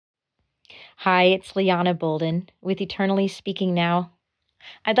Hi, it's Liana Bolden with Eternally Speaking Now.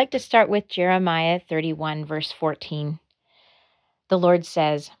 I'd like to start with Jeremiah 31, verse 14. The Lord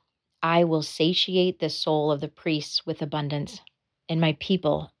says, I will satiate the soul of the priests with abundance, and my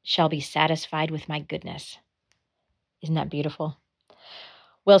people shall be satisfied with my goodness. Isn't that beautiful?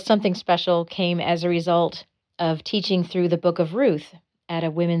 Well, something special came as a result of teaching through the book of Ruth at a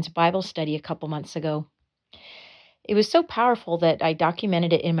women's Bible study a couple months ago. It was so powerful that I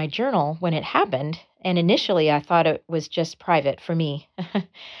documented it in my journal when it happened, and initially I thought it was just private for me.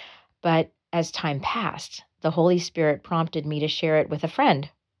 But as time passed, the Holy Spirit prompted me to share it with a friend,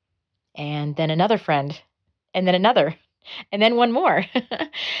 and then another friend, and then another, and then one more.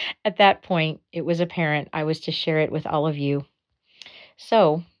 At that point, it was apparent I was to share it with all of you.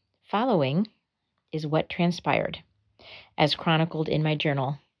 So, following is what transpired, as chronicled in my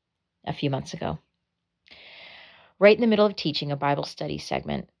journal a few months ago. Right in the middle of teaching a Bible study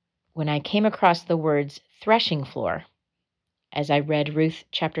segment, when I came across the words threshing floor, as I read Ruth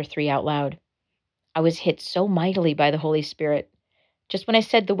chapter 3 out loud, I was hit so mightily by the Holy Spirit. Just when I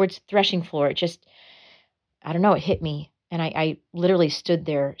said the words threshing floor, it just, it hit me. And I literally stood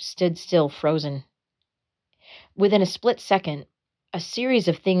still, frozen. Within a split second, a series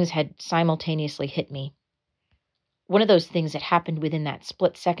of things had simultaneously hit me. One of those things that happened within that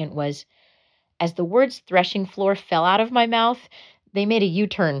split second was, as the words threshing floor fell out of my mouth, they made a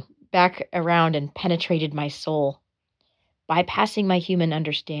U-turn back around and penetrated my soul, bypassing my human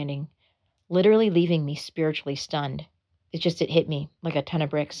understanding, literally leaving me spiritually stunned. It hit me like a ton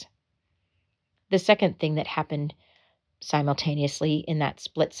of bricks. The second thing that happened simultaneously in that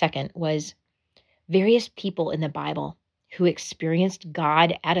split second was various people in the Bible who experienced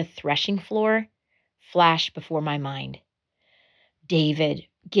God at a threshing floor flashed before my mind. David,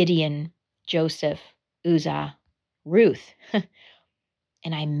 Gideon, Joseph, Uzzah, Ruth.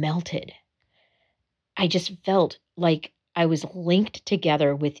 And I melted. I just felt like I was linked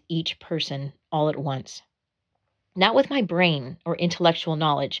together with each person all at once. Not with my brain or intellectual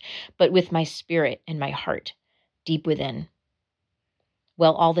knowledge, but with my spirit and my heart deep within.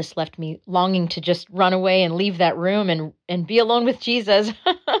 Well, all this left me longing to just run away and leave that room and be alone with Jesus.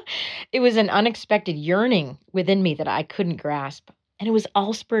 It was an unexpected yearning within me that I couldn't grasp. And it was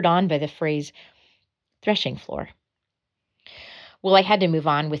all spurred on by the phrase threshing floor. Well, I had to move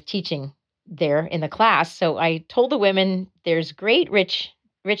on with teaching there in the class. So I told the women there's great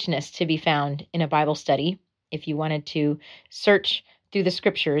richness to be found in a Bible study if you wanted to search through the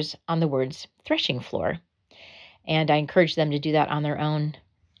scriptures on the words threshing floor. And I encouraged them to do that on their own.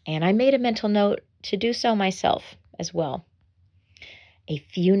 And I made a mental note to do so myself as well. A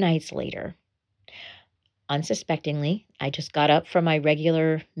few nights later, unsuspectingly, I just got up from my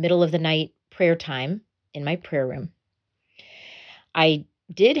regular middle of the night prayer time in my prayer room. I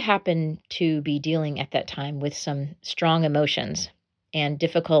did happen to be dealing at that time with some strong emotions and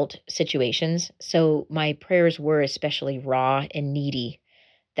difficult situations, so my prayers were especially raw and needy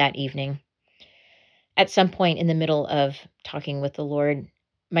that evening. At some point in the middle of talking with the Lord,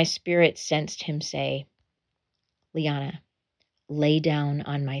 my spirit sensed him say, Liana, lay down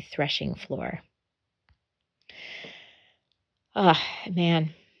on my threshing floor.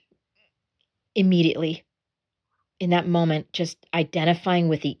 Man, immediately in that moment, just identifying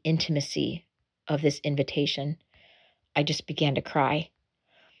with the intimacy of this invitation, I just began to cry.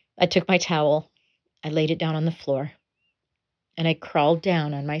 I took my towel, I laid it down on the floor, and I crawled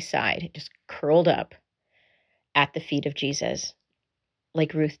down on my side, just curled up at the feet of Jesus,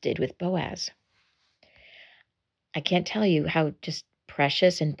 like Ruth did with Boaz. I can't tell you how just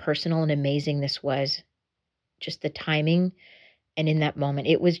precious and personal and amazing this was. Just the timing, and in that moment,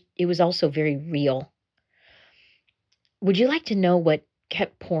 it was also very real. Would you like to know what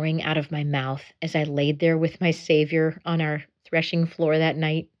kept pouring out of my mouth as I laid there with my Savior on our threshing floor that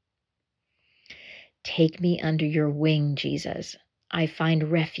night? Take me under your wing, Jesus. I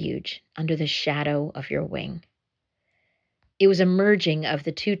find refuge under the shadow of your wing. It was a merging of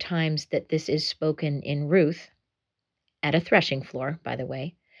the two times that this is spoken in Ruth, at a threshing floor, by the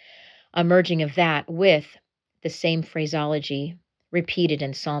way, a merging of that with the same phraseology repeated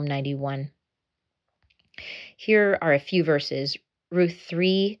in Psalm 91. Here are a few verses, Ruth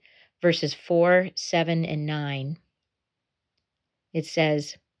 3, verses 4, 7, and 9. It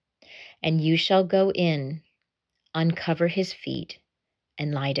says, and you shall go in, uncover his feet,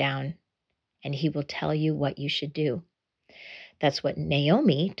 and lie down, and he will tell you what you should do. That's what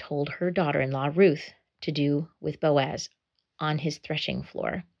Naomi told her daughter-in-law Ruth to do with Boaz on his threshing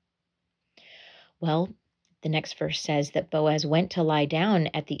floor. Well, the next verse says that Boaz went to lie down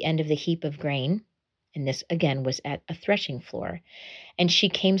at the end of the heap of grain, and this again was at a threshing floor, and she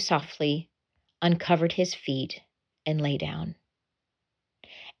came softly, uncovered his feet, and lay down.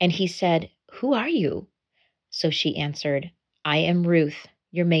 And he said, "Who are you?" So she answered, "I am Ruth,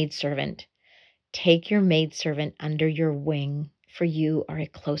 your maidservant. Take your maidservant under your wing, for you are a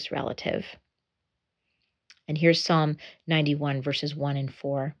close relative." And here's Psalm 91, verses 1 and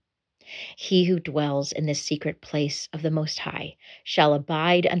 4. He who dwells in the secret place of the Most High shall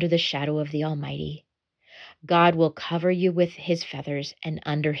abide under the shadow of the Almighty. God will cover you with his feathers, and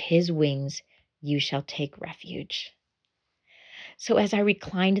under his wings you shall take refuge. So as I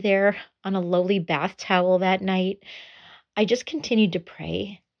reclined there on a lowly bath towel that night, I just continued to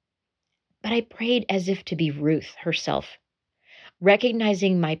pray. But I prayed as if to be Ruth herself,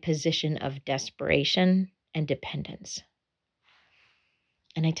 recognizing my position of desperation and dependence.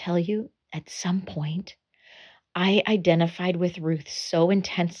 And I tell you, at some point, I identified with Ruth so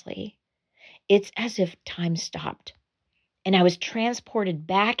intensely, it's as if time stopped. And I was transported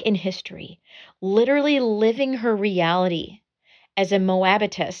back in history, literally living her reality as a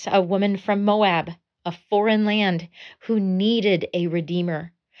Moabitess, a woman from Moab, a foreign land who needed a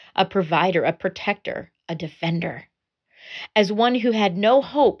redeemer, a provider, a protector, a defender, as one who had no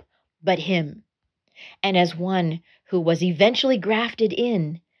hope but him, and as one who was eventually grafted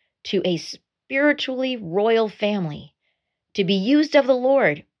in to a spiritually royal family to be used of the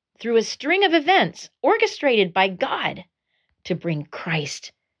Lord through a string of events orchestrated by God to bring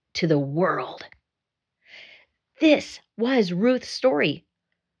Christ to the world. This was Ruth's story.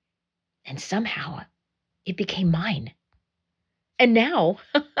 And somehow it became mine. And now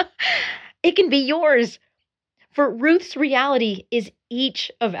it can be yours. For Ruth's reality is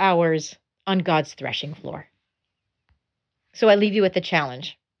each of ours on God's threshing floor. So I leave you with the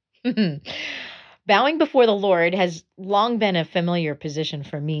challenge. Bowing before the Lord has long been a familiar position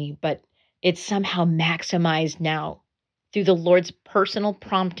for me, but it's somehow maximized now through the Lord's personal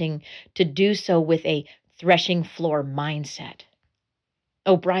prompting to do so with a threshing floor mindset.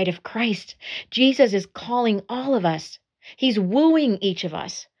 O bride of Christ, Jesus is calling all of us. He's wooing each of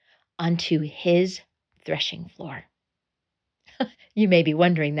us unto his threshing floor. You may be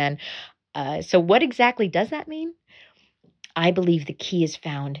wondering then, so what exactly does that mean? I believe the key is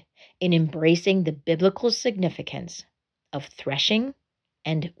found in embracing the biblical significance of threshing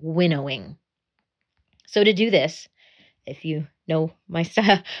and winnowing. So to do this, if you know my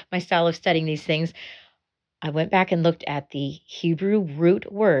style of studying these things, I went back and looked at the Hebrew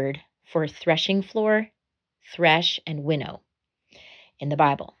root word for threshing floor, thresh, and winnow in the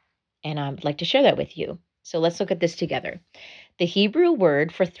Bible. And I'd like to share that with you. So let's look at this together. The Hebrew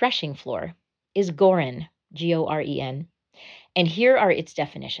word for threshing floor is goren, Goren. And here are its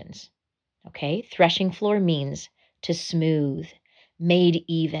definitions. Okay, threshing floor means to smooth, made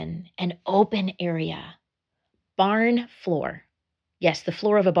even, an open area. Barn floor. Yes, the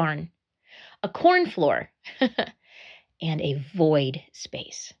floor of a barn. A corn floor. And a void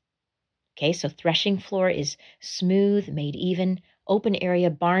space. Okay, so threshing floor is smooth, made even, open area,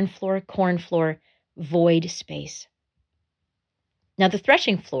 barn floor, corn floor, void space. Now, the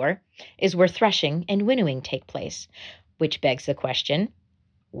threshing floor is where threshing and winnowing take place, which begs the question,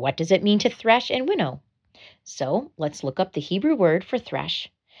 what does it mean to thresh and winnow? So let's look up the Hebrew word for thresh,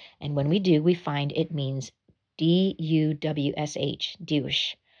 and when we do, we find it means D-U-W-S-H,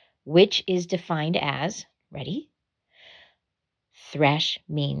 douche, which is defined as, ready? Thresh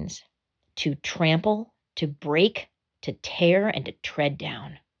means to trample, to break, to tear, and to tread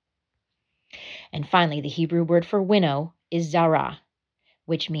down. And finally, the Hebrew word for winnow is zara,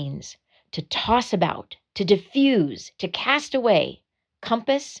 which means to toss about, to diffuse, to cast away,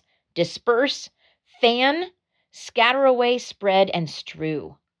 compass, disperse, fan, scatter away, spread, and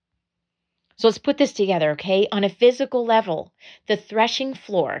strew. So let's put this together, okay? On a physical level, the threshing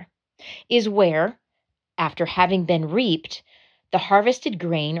floor is where, after having been reaped, the harvested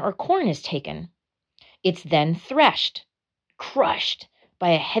grain or corn is taken. It's then threshed, crushed by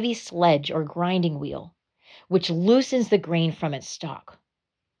a heavy sledge or grinding wheel, which loosens the grain from its stalk.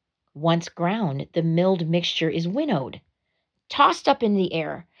 Once ground, the milled mixture is winnowed, tossed up in the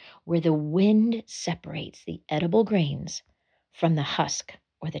air, where the wind separates the edible grains from the husk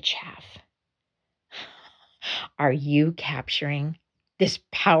or the chaff. Are you capturing this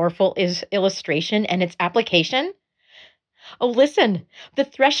powerful illustration and its application? Oh, listen, the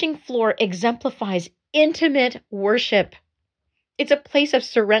threshing floor exemplifies intimate worship. It's a place of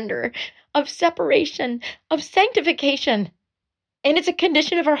surrender, of separation, of sanctification. And it's a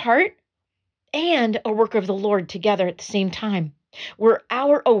condition of our heart and a work of the Lord together at the same time, where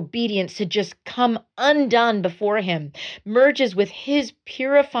our obedience to just come undone before him merges with his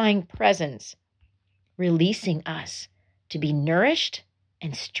purifying presence, releasing us to be nourished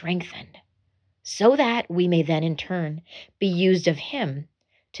and strengthened so that we may then in turn be used of him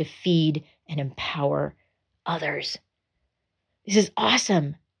to feed and empower others. This is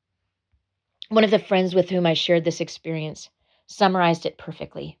awesome. One of the friends with whom I shared this experience summarized it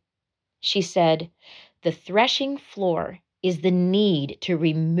perfectly. She said, "The threshing floor is the need to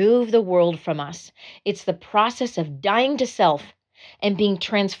remove the world from us. It's the process of dying to self and being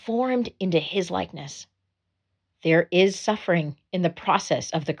transformed into his likeness. There is suffering in the process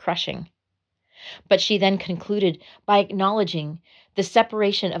of the crushing." But she then concluded by acknowledging the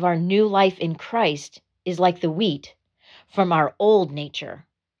separation of our new life in Christ is like the wheat from our old nature,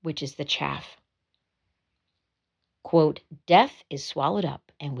 which is the chaff. Quote, "Death is swallowed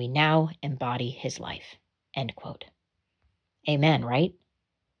up and we now embody his life." End quote. Amen, right?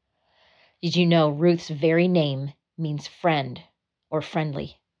 Did you know Ruth's very name means friend or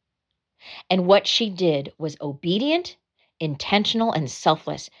friendly? And what she did was obedient, intentional, and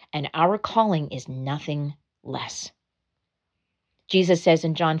selfless, and our calling is nothing less. Jesus says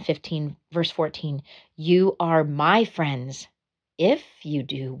in John 15, verse 14, "You are my friends if you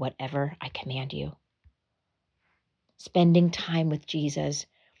do whatever I command you." Spending time with Jesus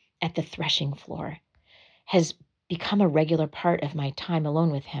at the threshing floor has become a regular part of my time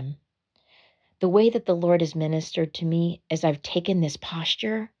alone with him. The way that the Lord has ministered to me as I've taken this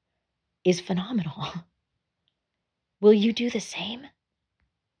posture is phenomenal. Will you do the same?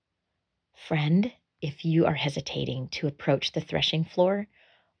 Friend, if you are hesitating to approach the threshing floor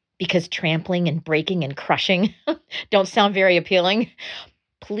because trampling and breaking and crushing don't sound very appealing,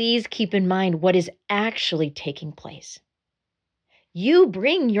 please keep in mind what is actually taking place. You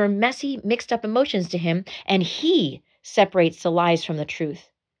bring your messy, mixed up emotions to him, and he separates the lies from the truth,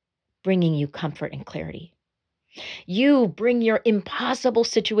 bringing you comfort and clarity. You bring your impossible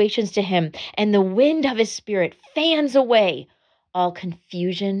situations to him, and the wind of his spirit fans away all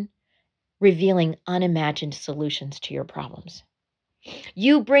confusion, revealing unimagined solutions to your problems.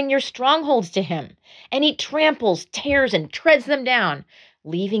 You bring your strongholds to him, and he tramples, tears, and treads them down,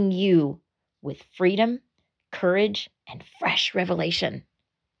 leaving you with freedom, courage, and fresh revelation.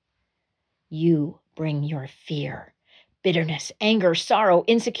 You bring your fear, bitterness, anger, sorrow,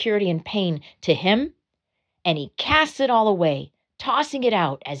 insecurity, and pain to him, and he casts it all away, tossing it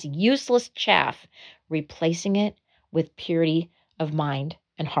out as useless chaff, replacing it with purity of mind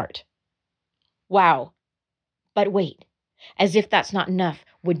and heart. Wow. But wait, as if that's not enough,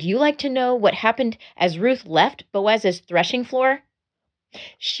 would you like to know what happened as Ruth left Boaz's threshing floor?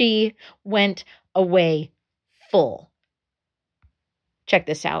 She went away full. Check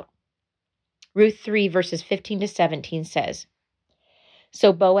this out. Ruth 3, verses 15 to 17 says,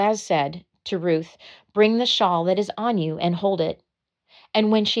 "So Boaz said to Ruth, 'Bring the shawl that is on you and hold it.'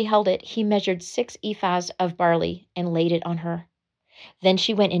 And when she held it, he measured 6 ephahs of barley and laid it on her. Then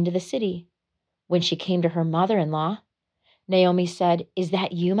she went into the city. When she came to her mother-in-law, Naomi said, 'Is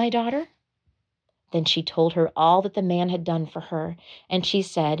that you, my daughter?' Then she told her all that the man had done for her. And she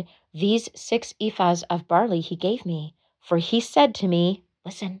said, 'These 6 ephahs of barley he gave me, for he said to me,'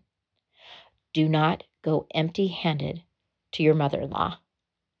 listen, 'do not go empty-handed to your mother-in-law.'"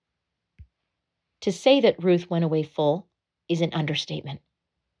 To say that Ruth went away full is an understatement.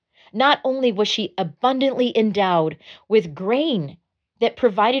 Not only was she abundantly endowed with grain that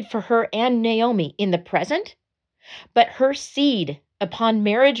provided for her and Naomi in the present, but her seed upon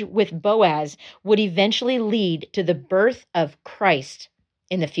marriage with Boaz would eventually lead to the birth of Christ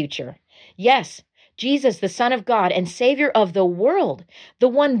in the future. Yes, Jesus, the Son of God and Savior of the world, the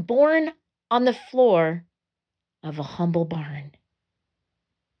one born on the floor of a humble barn,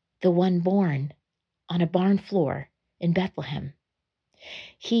 the one born on a barn floor in Bethlehem.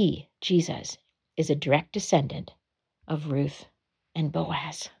 He, Jesus, is a direct descendant of Ruth and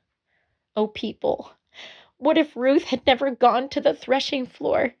Boaz. Oh, people, what if Ruth had never gone to the threshing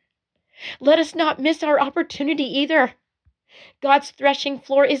floor? Let us not miss our opportunity either. God's threshing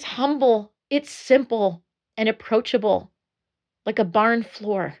floor is humble, it's simple and approachable, like a barn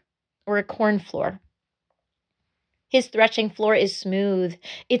floor or a corn floor. His threshing floor is smooth,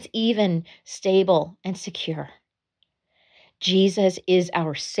 it's even, stable, and secure. Jesus is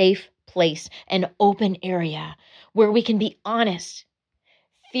our safe place, an open area where we can be honest,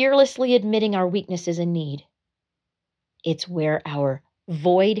 fearlessly admitting our weaknesses and need. It's where our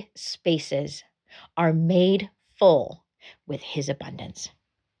void spaces are made full with his abundance.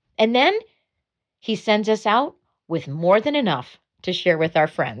 And then he sends us out with more than enough to share with our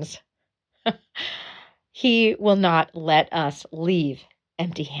friends. He will not let us leave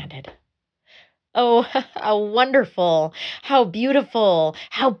empty-handed. Oh, how wonderful, how beautiful,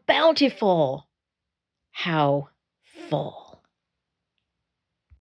 how bountiful, how full.